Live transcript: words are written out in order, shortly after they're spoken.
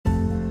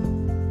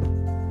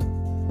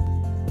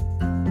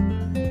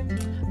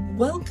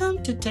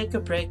Welcome to Take a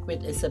Break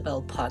with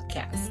Isabel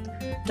podcast,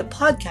 the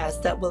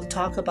podcast that will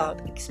talk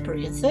about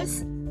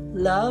experiences,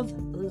 love,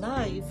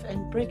 life,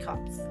 and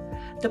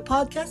breakups. The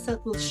podcast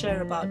that will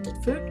share about the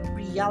truth,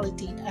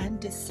 reality, and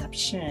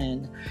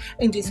deception.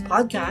 In this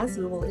podcast,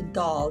 we will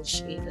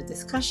indulge in the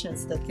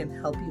discussions that can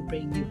help you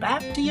bring you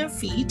back to your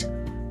feet,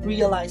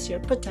 realize your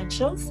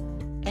potentials,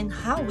 and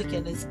how we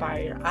can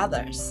inspire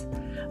others.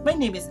 My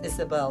name is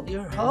Isabel,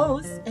 your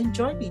host, and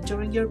join me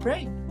during your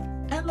break.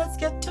 And let's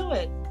get to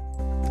it.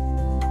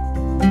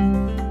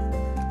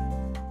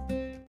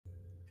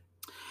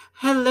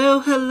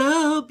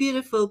 Hello,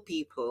 beautiful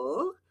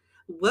people.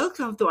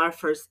 Welcome to our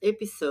first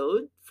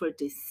episode for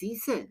this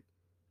season.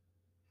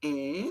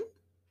 And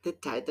the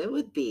title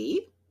would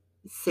be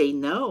Say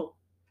No,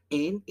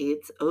 and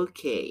It's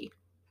Okay.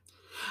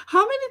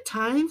 How many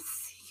times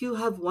you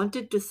have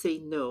wanted to say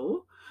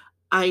no,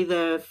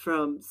 either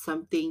from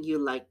something you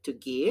like to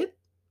get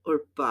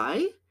or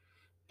buy,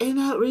 and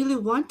not really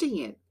wanting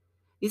it?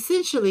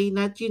 Essentially,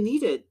 not you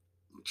need it,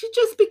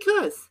 just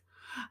because.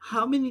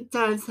 How many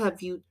times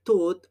have you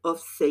thought of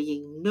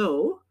saying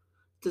no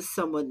to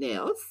someone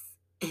else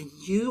and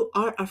you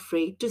are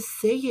afraid to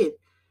say it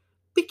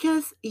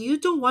because you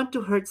don't want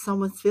to hurt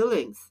someone's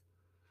feelings?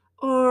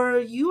 Or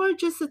you are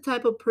just the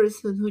type of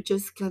person who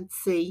just can't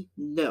say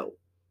no?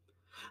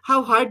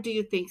 How hard do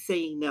you think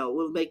saying no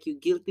will make you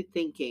guilty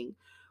thinking,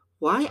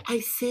 why I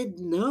said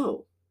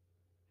no?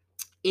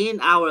 In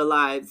our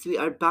lives, we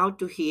are bound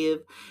to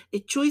have a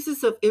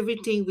choices of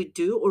everything we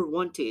do or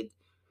wanted.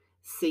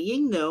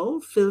 Saying no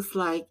feels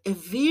like a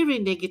very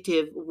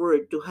negative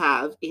word to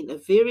have in a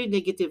very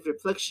negative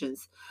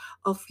reflections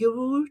of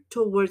you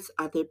towards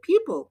other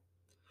people.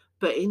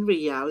 But in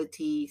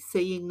reality,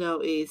 saying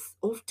no is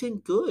often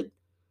good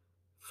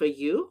for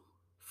you,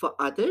 for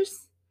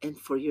others, and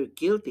for your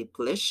guilty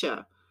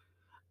pleasure.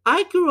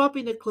 I grew up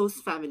in a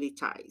close family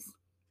ties.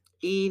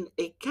 In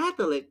a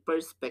Catholic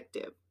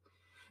perspective,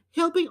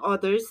 helping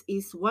others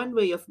is one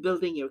way of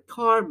building your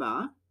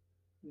karma,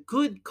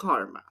 good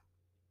karma.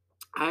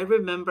 I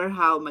remember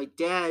how my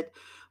dad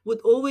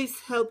would always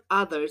help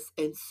others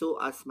and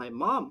so as my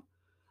mom.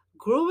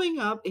 Growing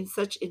up in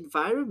such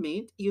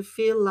environment, you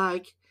feel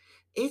like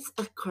it's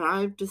a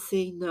crime to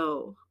say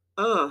no.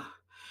 Ugh.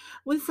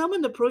 When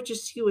someone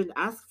approaches you and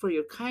asks for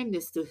your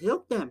kindness to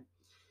help them,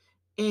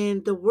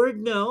 and the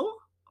word no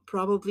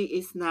probably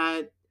is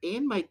not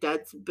in my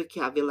dad's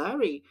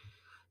vocabulary.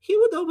 He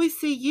would always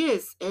say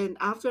yes, and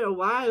after a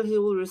while he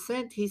will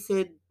resent. He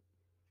said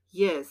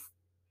yes,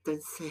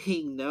 than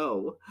saying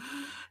no.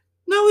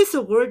 No is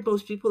a word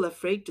most people are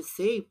afraid to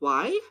say.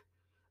 Why?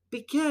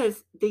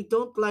 Because they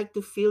don't like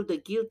to feel the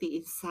guilty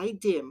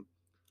inside them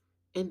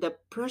and the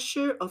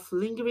pressure of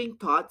lingering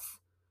thoughts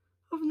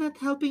of not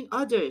helping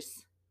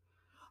others.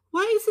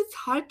 Why is it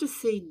hard to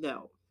say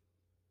no?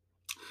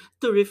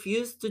 To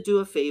refuse to do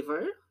a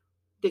favor,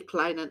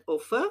 decline an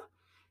offer,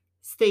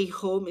 stay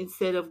home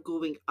instead of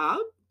going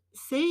out?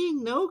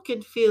 Saying no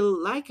can feel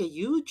like a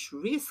huge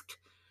risk.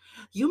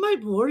 You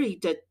might worry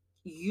that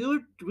your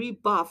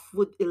rebuff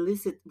would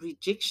elicit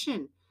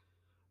rejection,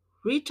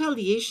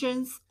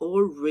 retaliations,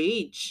 or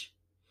rage.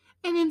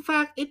 And in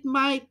fact, it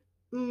might,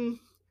 mm,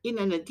 in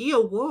an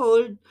ideal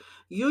world,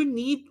 your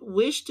need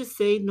wish to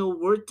say no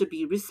word to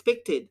be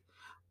respected,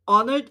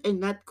 honored,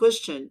 and not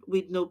questioned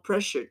with no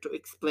pressure to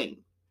explain.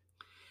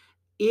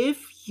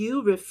 If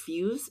you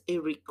refuse a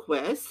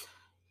request,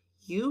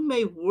 you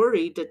may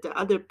worry that the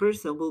other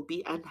person will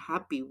be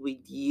unhappy with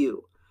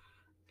you.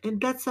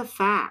 And that's a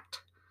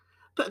fact.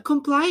 But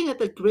complying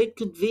at a great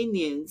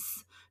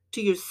convenience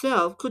to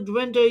yourself could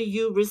render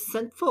you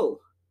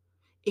resentful.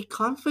 A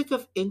conflict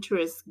of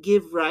interest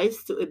give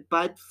rise to a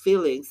bad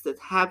feelings that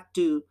have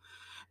to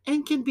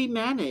and can be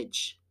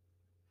managed.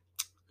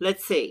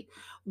 Let's say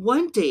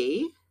one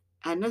day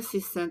an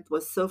assistant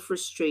was so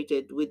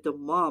frustrated with the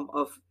mom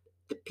of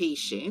a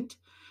patient,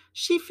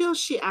 she feels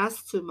she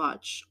asked too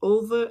much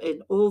over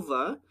and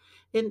over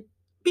and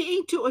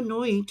being too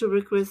annoying to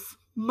request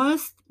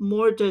much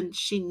more than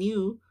she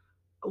knew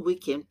we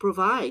can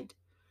provide.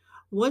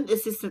 One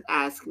assistant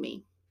asked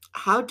me,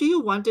 how do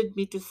you wanted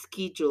me to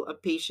schedule a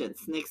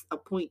patient's next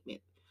appointment?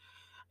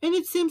 And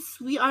it seems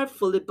we are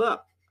fully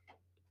booked.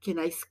 Can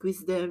I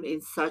squeeze them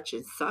in such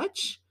and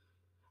such?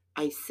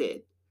 I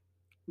said,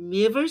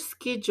 never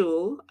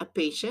schedule a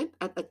patient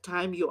at a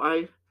time you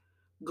are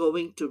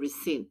going to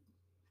resent.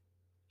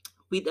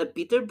 With a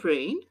bitter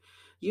brain,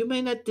 you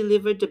may not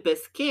deliver the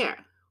best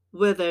care,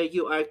 whether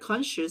you are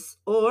conscious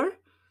or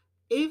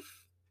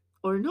if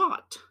or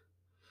not.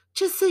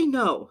 Just say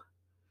no.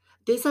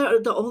 These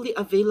are the only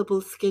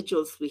available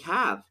schedules we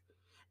have.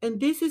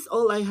 And this is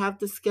all I have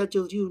to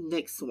schedule you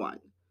next one.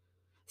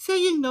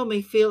 Saying no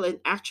may feel and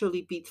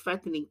actually be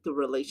threatening to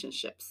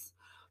relationships.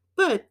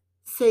 But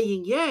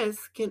saying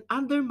yes can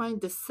undermine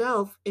the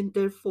self and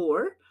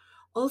therefore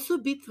also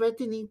be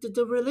threatening to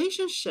the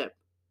relationship.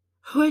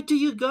 Where do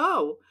you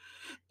go?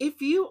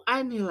 If you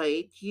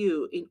annihilate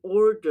you in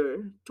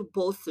order to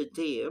bolster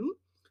them,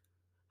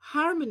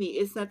 harmony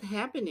is not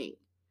happening.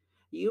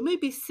 You may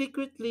be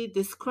secretly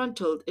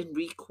disgruntled and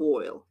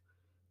recoil.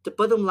 The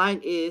bottom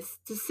line is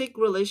to seek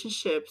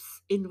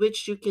relationships in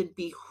which you can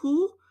be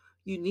who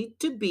you need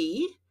to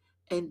be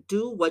and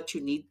do what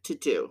you need to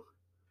do.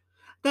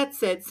 That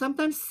said,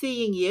 sometimes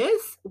saying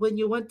yes when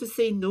you want to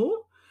say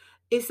no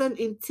is an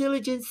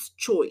intelligence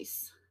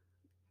choice.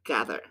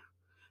 Gather,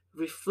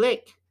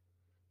 reflect,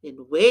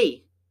 and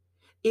weigh.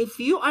 If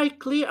you are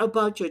clear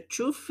about your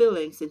true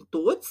feelings and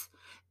thoughts,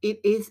 it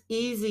is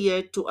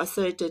easier to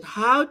ascertain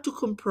how to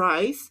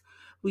comprise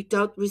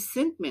without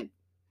resentment.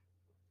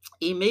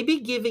 It may be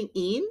giving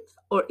in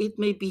or it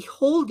may be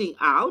holding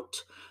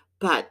out,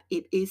 but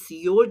it is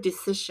your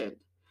decision.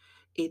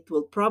 It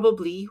will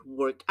probably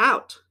work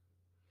out.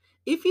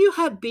 If you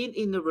have been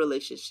in a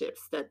relationship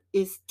that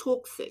is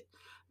toxic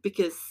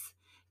because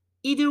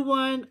either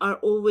one are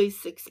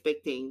always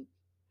expecting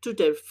to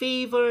their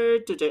favor,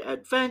 to their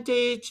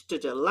advantage, to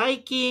their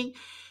liking,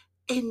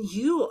 and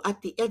you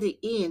at the other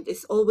end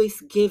is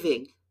always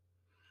giving.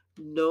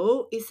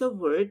 No is a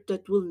word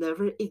that will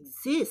never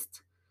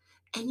exist.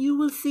 And you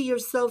will see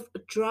yourself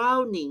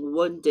drowning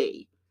one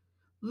day,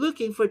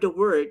 looking for the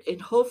word,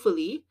 and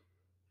hopefully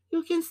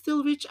you can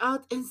still reach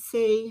out and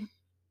say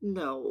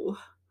no.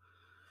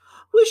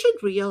 We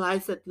should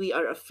realize that we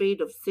are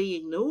afraid of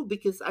saying no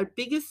because our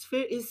biggest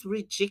fear is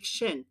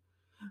rejection.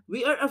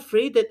 We are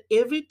afraid that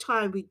every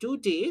time we do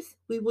this,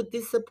 we would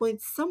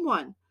disappoint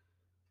someone,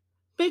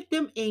 make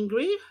them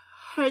angry,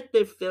 hurt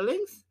their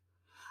feelings,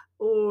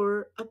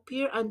 or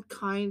appear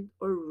unkind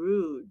or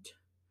rude.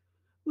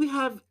 We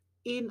have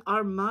in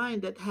our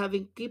mind that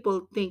having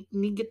people think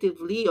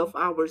negatively of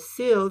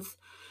ourselves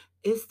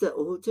is the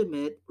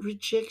ultimate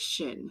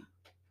rejection.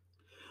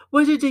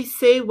 Whether they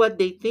say what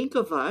they think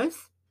of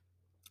us,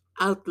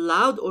 out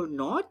loud or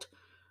not,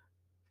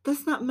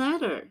 does not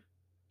matter.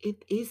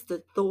 It is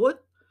the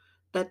thought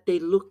that they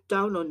look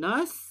down on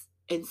us,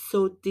 and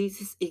so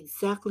this is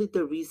exactly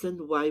the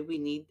reason why we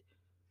need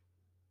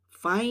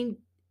find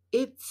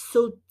it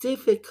so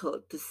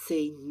difficult to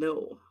say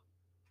no.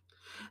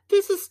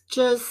 This is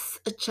just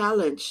a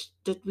challenge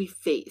that we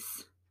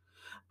face,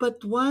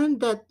 but one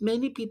that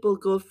many people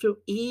go through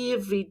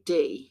every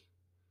day.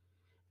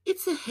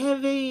 It's a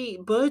heavy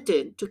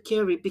burden to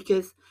carry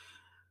because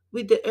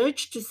with the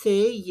urge to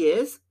say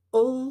yes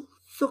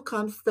also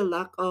comes the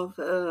lack of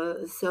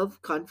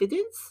self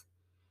confidence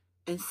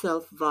and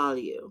self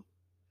value.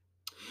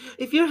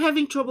 If you're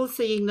having trouble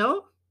saying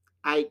no,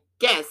 I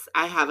guess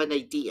I have an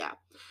idea.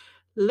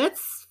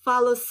 Let's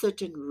follow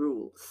certain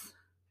rules.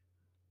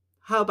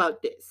 How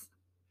about this?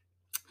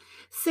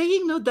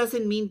 Saying no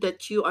doesn't mean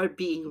that you are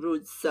being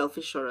rude,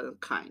 selfish, or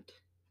unkind.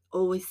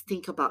 Always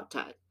think about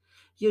that.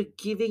 You're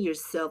giving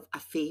yourself a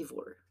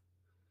favor.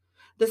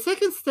 The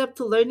second step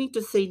to learning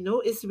to say no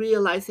is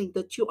realizing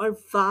that you are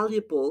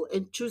valuable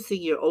and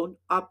choosing your own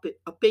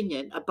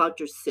opinion about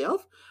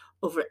yourself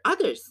over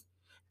others.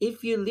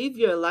 If you live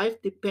your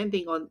life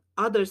depending on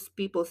others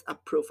people's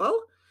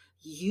approval,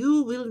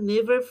 you will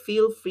never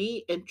feel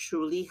free and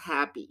truly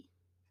happy.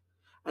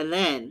 And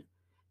then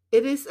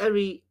it is a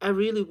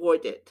really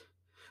worth it.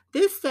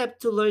 This step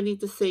to learning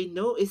to say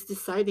no is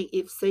deciding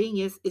if saying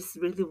yes is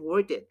really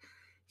worth it.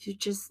 You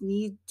just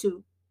need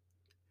to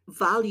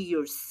value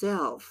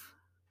yourself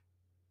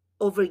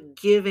over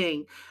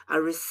giving a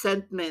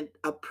resentment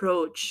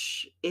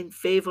approach in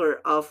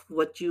favor of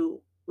what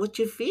you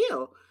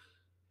feel.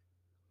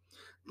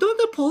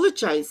 Don't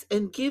apologize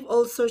and give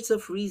all sorts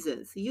of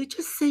reasons. You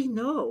just say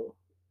no.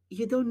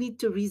 You don't need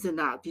to reason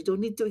out. You don't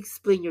need to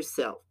explain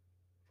yourself.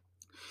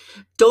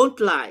 Don't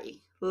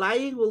lie.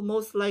 Lying will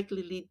most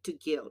likely lead to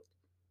guilt.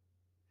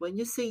 When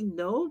you say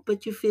no,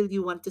 but you feel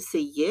you want to say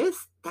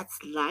yes,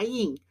 that's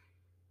lying.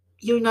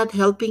 You're not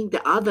helping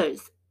the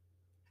others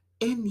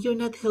and you're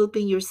not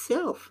helping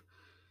yourself.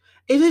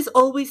 It is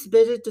always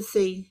better to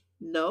say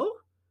no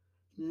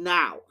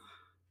now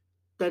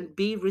than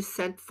be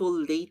resentful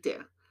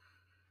later.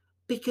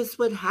 Because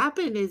what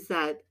happened is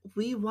that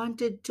we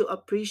wanted to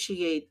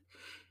appreciate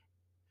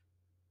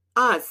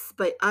us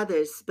by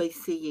others by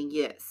saying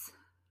yes.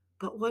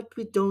 But what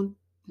we don't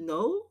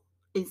know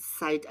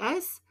inside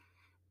us,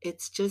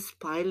 it's just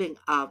piling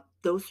up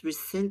those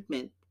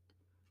resentment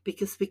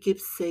because we keep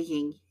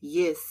saying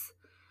yes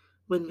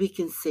when we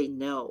can say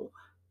no.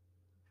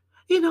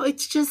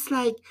 It's just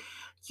like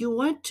you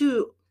want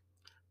to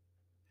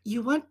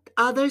you want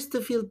others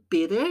to feel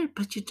better,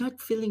 but you're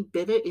not feeling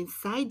better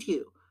inside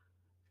you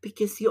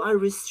because you are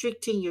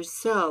restricting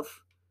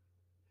yourself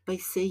by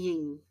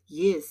saying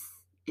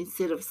yes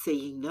instead of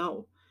saying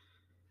no.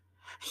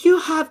 You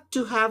have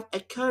to have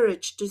a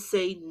courage to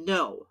say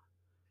no.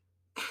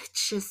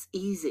 It's just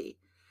easy.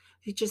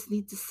 You just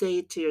need to say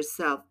it to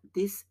yourself.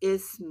 This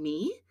is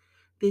me.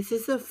 This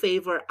is a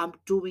favor I'm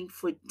doing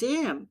for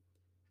them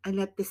and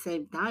at the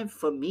same time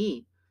for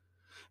me.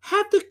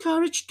 Have the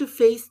courage to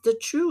face the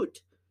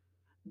truth.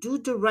 Do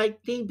the right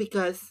thing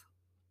because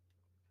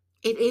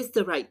it is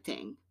the right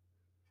thing.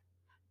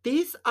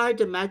 These are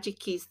the magic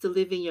keys to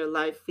living your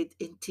life with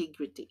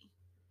integrity.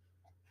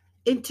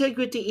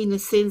 Integrity in the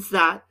sense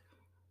that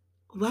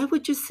why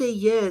would you say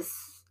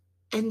yes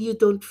and you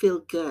don't feel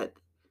good?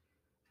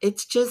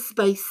 It's just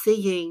by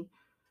saying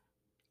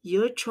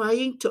You're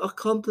trying to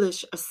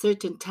accomplish a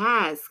certain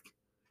task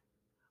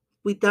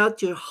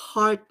without your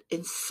heart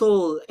and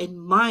soul and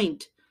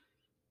mind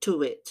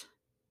to it.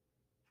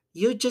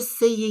 You're just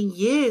saying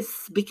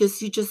yes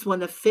because you just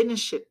want to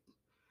finish it.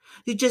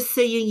 You're just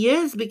saying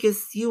yes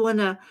because you want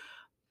to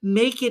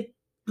make it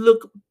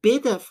look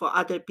better for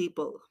other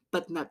people,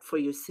 but not for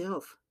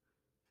yourself.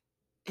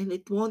 And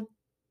it won't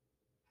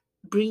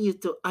bring you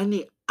to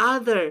any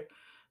other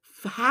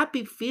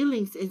happy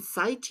feelings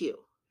inside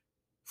you.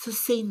 So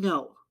say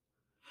no.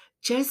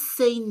 Just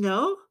say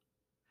no.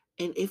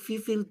 And if you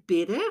feel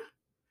bitter,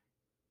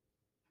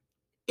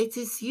 it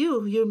is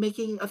you. You're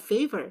making a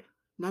favor,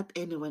 not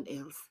anyone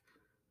else.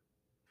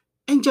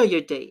 Enjoy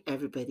your day,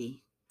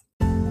 everybody.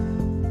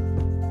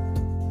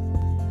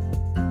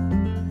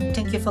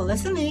 Thank you for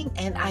listening,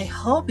 and I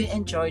hope you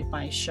enjoyed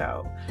my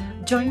show.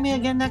 Join me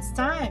again next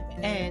time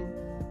and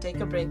take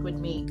a break with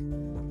me.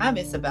 I'm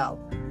Isabel.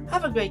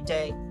 Have a great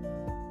day.